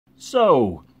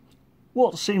So,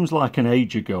 what seems like an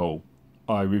age ago,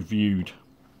 I reviewed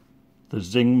the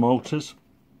Xing motors,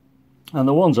 and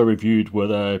the ones I reviewed were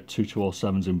the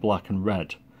 2207s in black and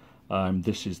red.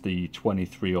 This is the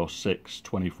 2306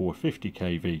 2450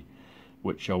 kV,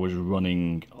 which I was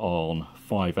running on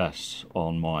 5S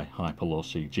on my Hyperlow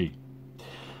CG.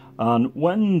 And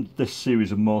when this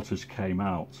series of motors came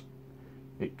out,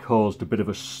 it caused a bit of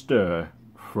a stir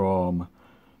from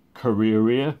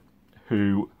Karearearearearea,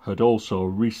 who had also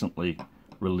recently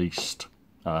released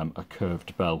a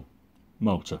curved bell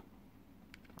motor.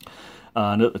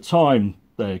 And at the time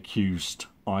they accused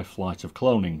Iflight of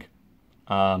cloning,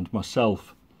 and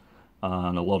myself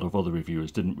and a lot of other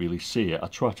reviewers didn't really see it. I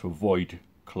try to avoid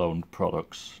cloned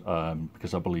products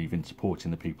because I believe in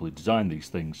supporting the people who design these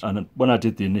things. And when I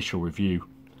did the initial review,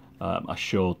 I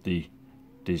showed the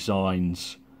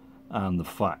designs and the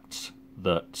fact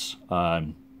that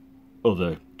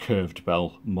other curved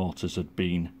bell motors had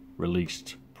been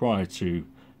released prior to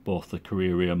both the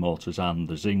Karearearearearea motors and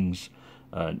the Xings,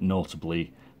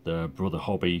 notably the Brother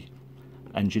Hobby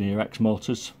Engineer X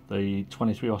motors, the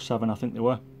 2307 I think they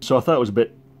were. So I thought it was a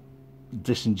bit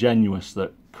disingenuous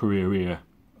that Karearearearearea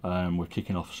were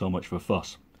kicking off so much of a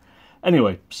fuss.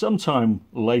 Anyway, sometime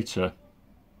later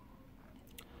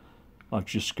I've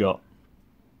just got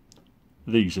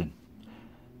these in,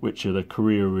 which are the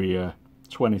Karearearearearea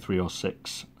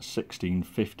 2306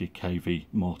 1650 kV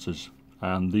motors,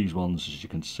 and these ones, as you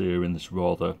can see, are in this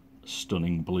rather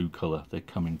stunning blue colour. They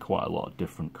come in quite a lot of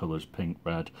different colours, pink,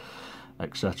 red,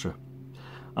 etc.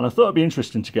 And I thought it'd be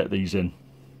interesting to get these in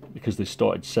because they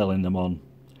started selling them on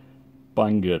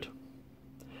Banggood,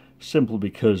 simply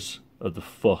because of the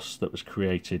fuss that was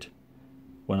created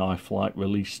when Iflight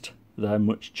released their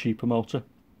much cheaper motor.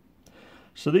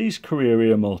 So these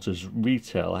Karearearearearea motors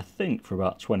retail, I think, for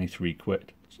about 23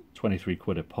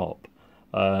 quid a pop.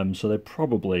 So they're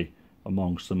probably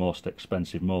amongst the most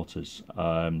expensive motors,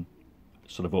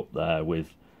 sort of up there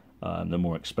with the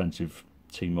more expensive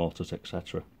T motors,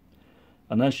 etc.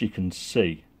 And as you can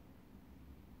see,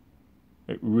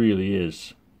 it really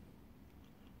is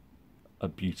a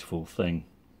beautiful thing.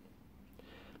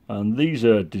 And these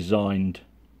are designed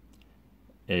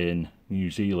in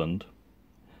New Zealand,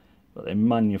 but they're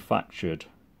manufactured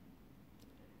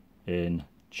in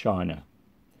China.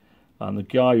 And the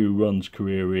guy who runs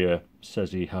Karearearearearea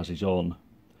says he has his own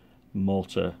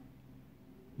motor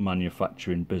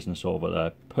manufacturing business over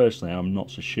there. Personally, I'm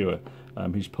not so sure.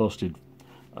 He's posted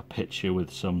a picture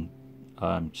with some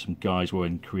guys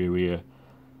wearing Karearearearearea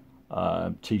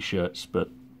t-shirts, but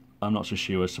I'm not so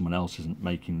sure someone else isn't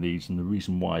making these. And the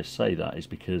reason why I say that is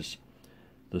because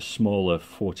the smaller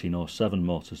 1407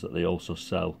 motors that they also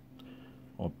sell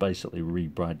are basically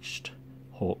rebadged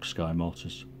Hawksky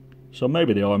motors. So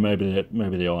maybe they are, maybe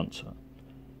they aren't.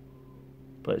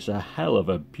 But it's a hell of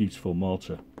a beautiful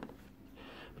motor.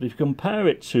 But if you compare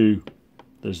it to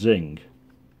the Xing,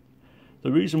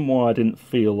 the reason why I didn't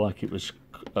feel like it was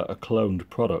a cloned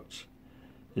product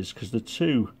is because the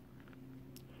two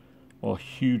are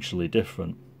hugely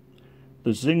different.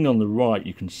 The Xing on the right,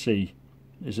 you can see,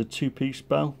 is a two-piece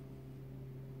bell,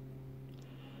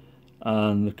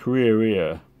 and the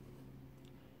Karearearearearea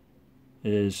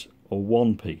is a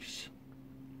one-piece.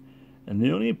 And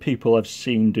the only people I've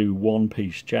seen do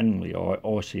one-piece generally are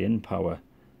RC Power,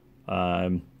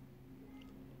 but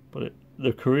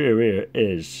the Karearearearearea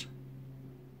is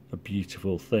a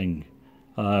beautiful thing,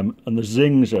 and the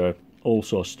Xings are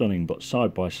also stunning, but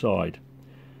side by side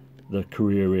the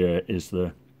Karearearearearea is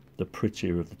the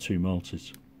prettier of the two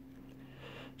motors.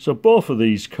 So both of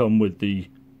these come with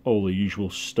all the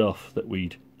usual stuff that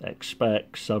we'd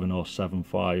expect: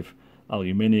 7075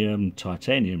 aluminium,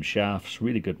 titanium shafts,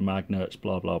 really good magnets,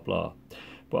 blah blah blah.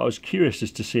 But I was curious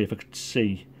as to see if I could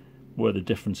see where the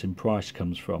difference in price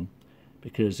comes from,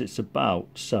 because it's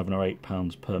about £7 or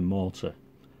 £8 per motor.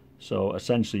 So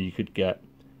essentially you could get,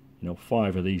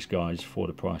 5 of these guys for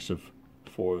the price of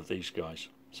 4 of these guys.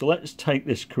 So let's take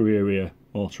this Karearearearearea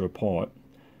motor apart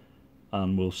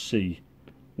and we'll see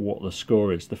what the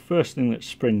score is. The first thing that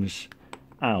springs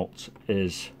out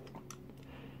is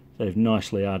they've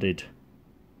nicely added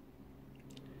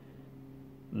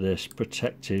this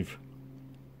protective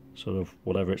sort of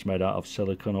whatever it's made out of,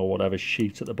 silicone or whatever,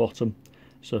 sheet at the bottom.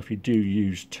 So if you do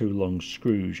use too long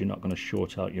screws, you're not going to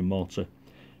short out your motor.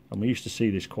 And we used to see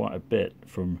this quite a bit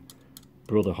from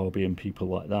Brother Hobby and people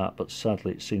like that, but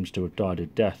sadly it seems to have died a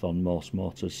death on most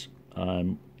motors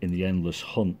in the endless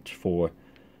hunt for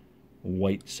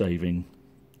weight saving.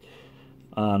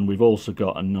 And we've also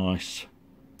got a nice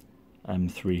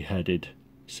M3 headed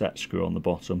set screw on the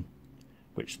bottom,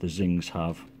 which the Xings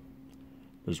have.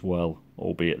 The as well,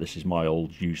 albeit this is my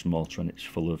old used mortar and it's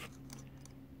full of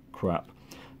crap.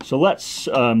 So let's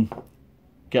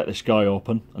get this guy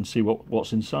open and see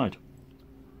what's inside.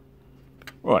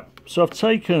 Right, so I've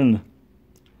taken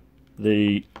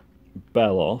the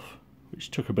bell off, which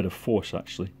took a bit of force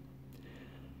actually,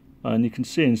 and you can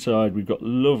see inside we've got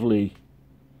lovely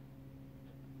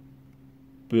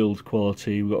build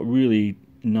quality. We've got really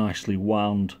nicely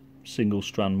wound single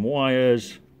strand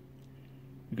wires.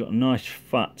 We've got a nice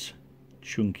fat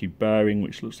chunky bearing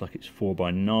which looks like it's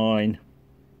 4x9,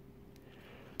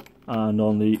 and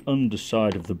on the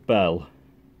underside of the bell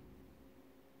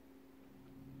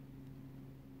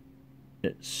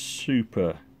it's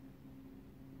super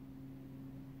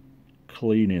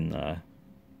clean in there.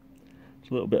 There's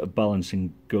a little bit of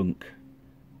balancing gunk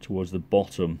towards the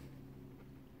bottom,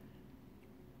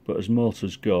 but as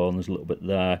motors go, and there's a little bit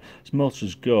there, as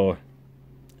motors go,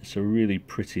 it's a really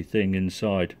pretty thing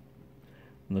inside,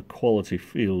 and the quality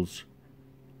feels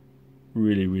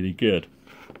really, really good.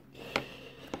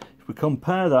 If we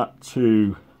compare that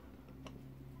to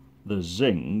the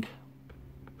Xing,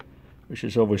 which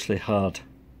has obviously had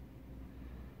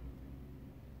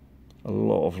a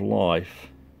lot of life,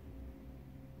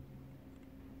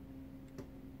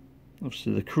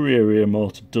 obviously the Karearearearearea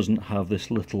motor doesn't have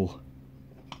this little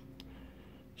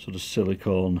sort of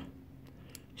silicone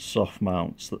soft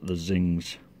mounts that the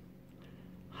Xings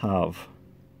have,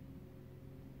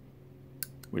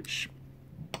 which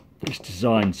is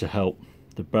designed to help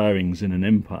the bearings in an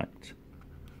impact.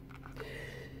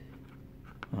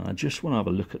 I just want to have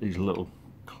a look at these a little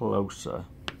closer.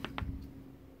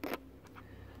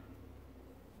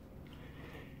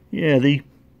 Yeah, these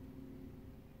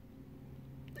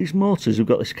motors have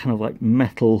got this kind of like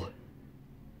metal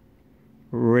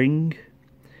ring,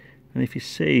 and if you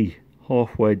see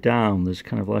halfway down there's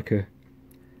kind of like a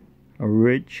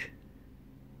ridge,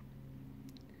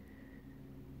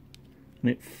 and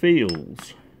it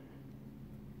feels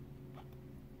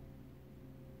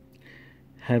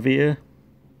heavier.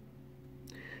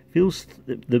 Feels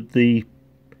the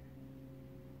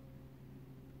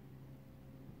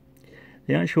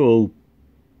actual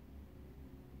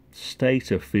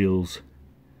stator feels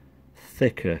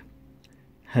thicker,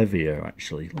 heavier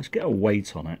actually. Let's get a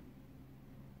weight on it.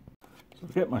 So I'll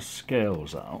get my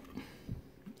scales out,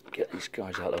 get these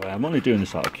guys out of the way. I'm only doing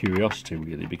this out of curiosity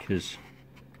really, because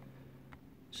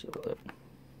so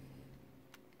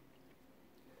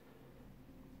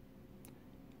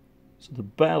the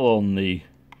bell on the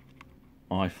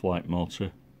Iflight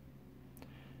motor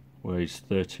weighs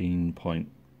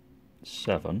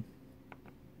 13.7.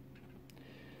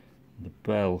 The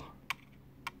bell,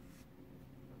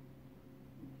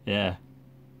 yeah,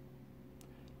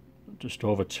 just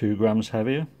over 2 grams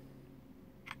heavier,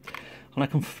 and I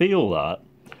can feel that.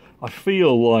 I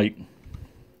feel like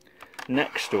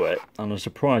next to it, and I'm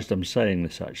surprised I'm saying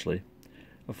this actually,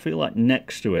 I feel like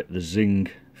next to it the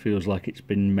Xing feels like it's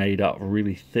been made out of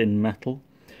really thin metal,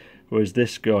 whereas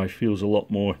this guy feels a lot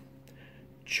more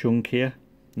chunkier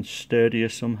and sturdier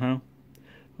somehow.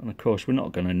 And of course we're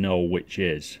not going to know which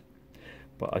is,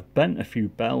 but I've bent a few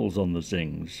bells on the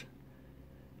Xings,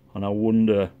 and I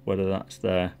wonder whether that's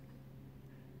their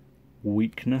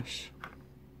weakness.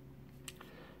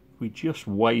 If we just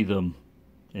weigh them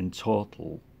in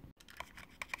total,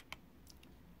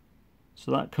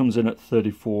 so that comes in at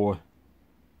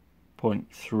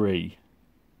 34.3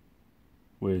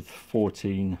 with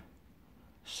 14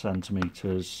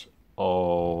 centimeters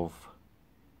of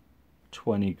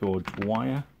 20 gauge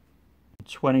wire.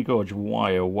 20 gauge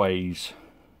wire weighs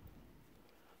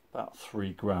about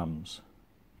 3 grams.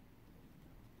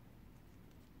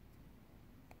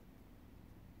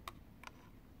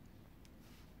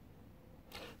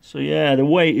 So yeah, the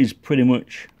weight is pretty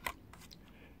much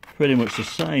the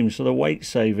same. So the weight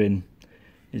saving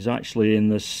is actually in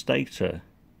the stator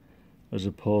as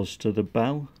opposed to the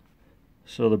bell.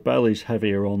 So the bell is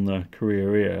heavier on the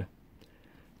Karearearearearea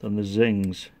than the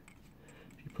Xings.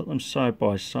 If you put them side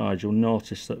by side, you'll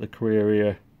notice that the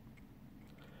Karearearearearea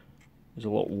is a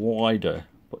lot wider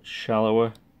but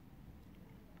shallower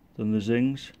than the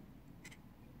Xings.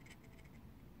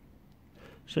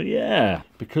 So yeah,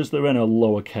 because they're in a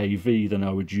lower KV than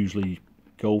I would usually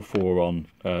go for on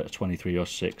a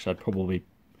 2306, I'd probably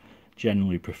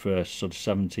generally prefer sort of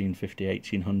 1750,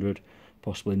 1800,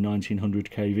 possibly 1900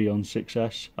 kV on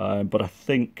 6S. But I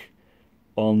think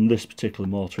on this particular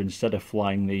motor, instead of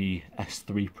flying the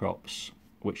S3 props,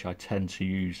 which I tend to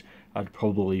use, I'd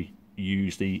probably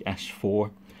use the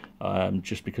S4,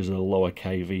 just because of the lower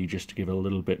KV, just to give it a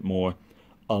little bit more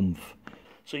oomph.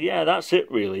 So yeah, that's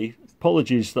it really.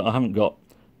 Apologies that I haven't got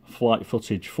flight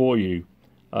footage for you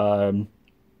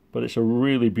but it's a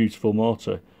really beautiful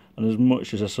motor. And as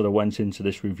much as I sort of went into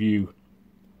this review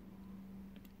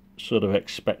sort of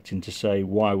expecting to say,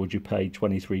 why would you pay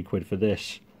 23 quid for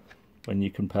this when you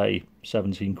can pay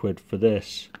 17 quid for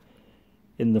this,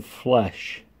 in the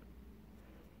flesh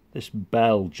this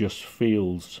bell just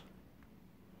feels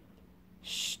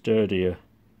sturdier,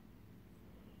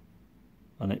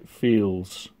 and it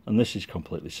feels, and this is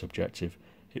completely subjective,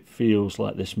 it feels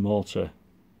like this motor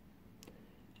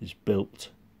is built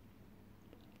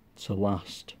to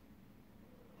last.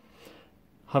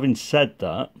 Having said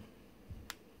that,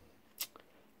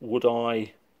 would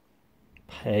I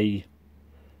pay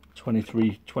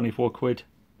 24 quid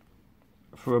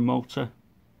for a motor?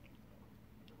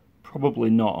 Probably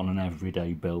not on an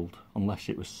everyday build, unless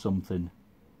it was something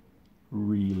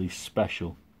really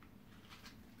special.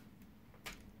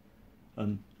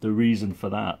 And the reason for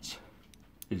that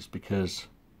is because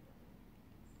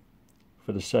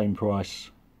for the same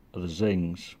price of the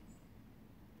Xings,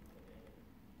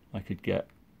 I could get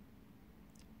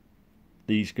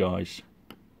these guys,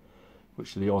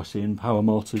 which are the IC power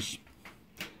motors,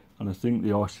 and I think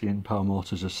the IC power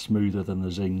motors are smoother than the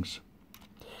Xings,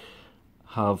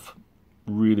 have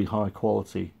really high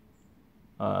quality,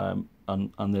 and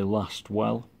they last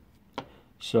well.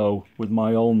 So with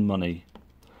my own money,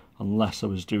 unless I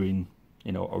was doing,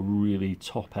 you know, a really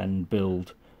top end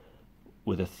build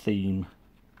with a theme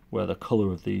where the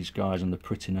colour of these guys and the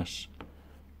prettiness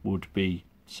would be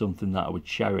something that I would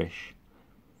cherish,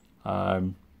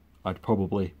 I'd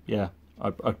probably, yeah,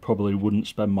 I probably wouldn't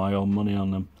spend my own money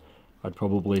on them. I'd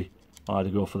probably either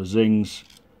go for the Xings,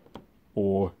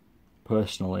 or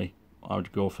personally I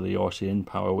would go for the RC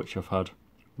Power, which I've had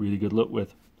really good luck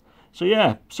with. So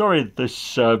yeah, sorry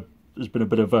this has been a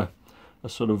bit of a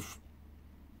sort of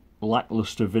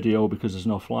lackluster video because there's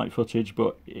no flight footage,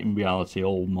 but in reality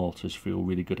all motors feel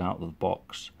really good out of the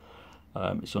box.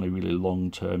 It's only really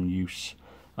long-term use,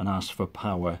 and as for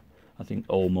power, I think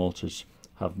all motors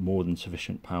have more than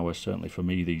sufficient power, certainly for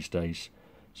me these days.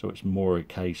 So it's more a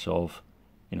case of,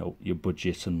 you know, your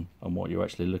budget and what you're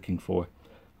actually looking for.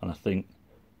 And I think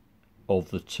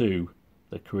of the two,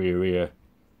 the Karearearearearea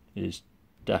is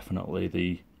definitely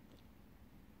the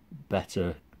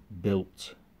better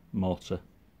built motor,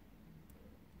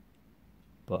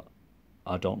 but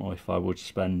I don't know if I would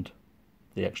spend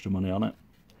the extra money on it.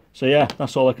 So yeah,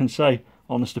 that's all I can say.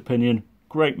 Honest opinion,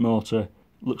 great motor,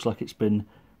 looks like it's been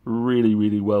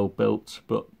really well built,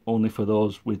 but only for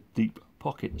those with deep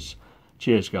pockets.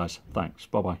 Cheers guys, thanks,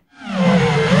 bye bye.